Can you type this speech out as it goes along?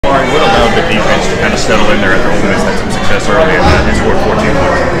of the defense to kind of settle in there after Ole Miss had some success early and scored 14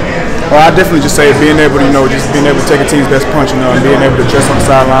 points? Well, I definitely just say being able to, just being able to take a team's best punch, and being able to adjust on the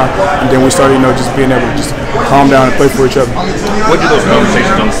sideline, and then we started, just being able to just calm down and play for each other. What do those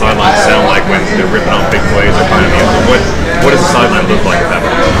conversations on the sideline sound like when they're ripping off big plays or finding the end zone? What does the sideline look like at that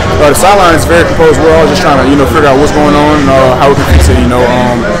point? The sideline is very composed. We're all just trying to, figure out what's going on and how we can fix it.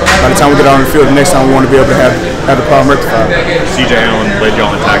 By the time we get out on the field, the next time we want to be able to have the problem rectified. C.J. Allen led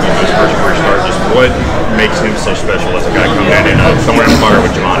y'all in tackling for his first career start. Just what makes him so special as a guy coming in and throwing in fire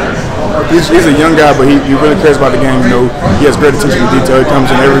with Jamon? He's a young guy, but he really cares about the game. He has great attention to detail. He comes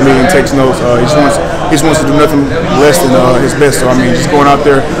in every meeting, takes notes. He just wants to do nothing less than his best. So just going out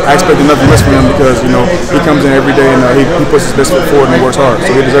there, I expected nothing less from him because he comes in every day and he puts his best foot forward and he works hard.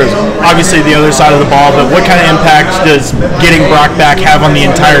 So he deserves it. Obviously, the other side of the ball, but what kind of impact does getting Brock back have on the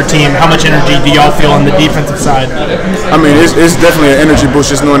entire team? How much energy do y'all feel on the defensive side? It's definitely an energy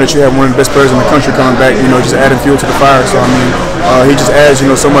boost just knowing that you have one of the best players in the country coming back. Just adding fuel to the fire. So he just adds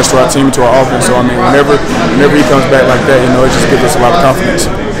so much to our team and to our offense. So whenever he comes back like that, it just gives us a lot of confidence.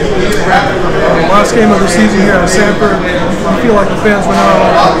 Last game of the season here at Sanford, I feel like the fans went out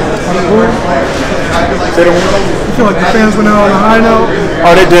on the board. You feel like the fans went out on a high note?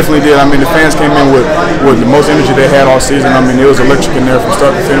 Oh, they definitely did. The fans came in with the most energy they had all season. It was electric in there from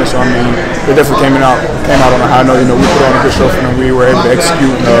start to finish. So, they definitely came out on a high note. We put on a good show for them. We were able to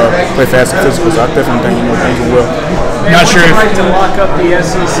execute and play fast and physical. So I definitely think things went well. Not sure if like to lock up the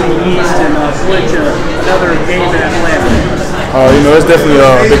SEC East and clinch another game at Atlanta. It's definitely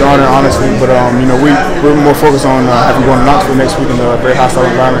a big honor, honestly. But we're more focused on having going to Knoxville next week in a very hostile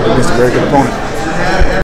environment against a very good opponent.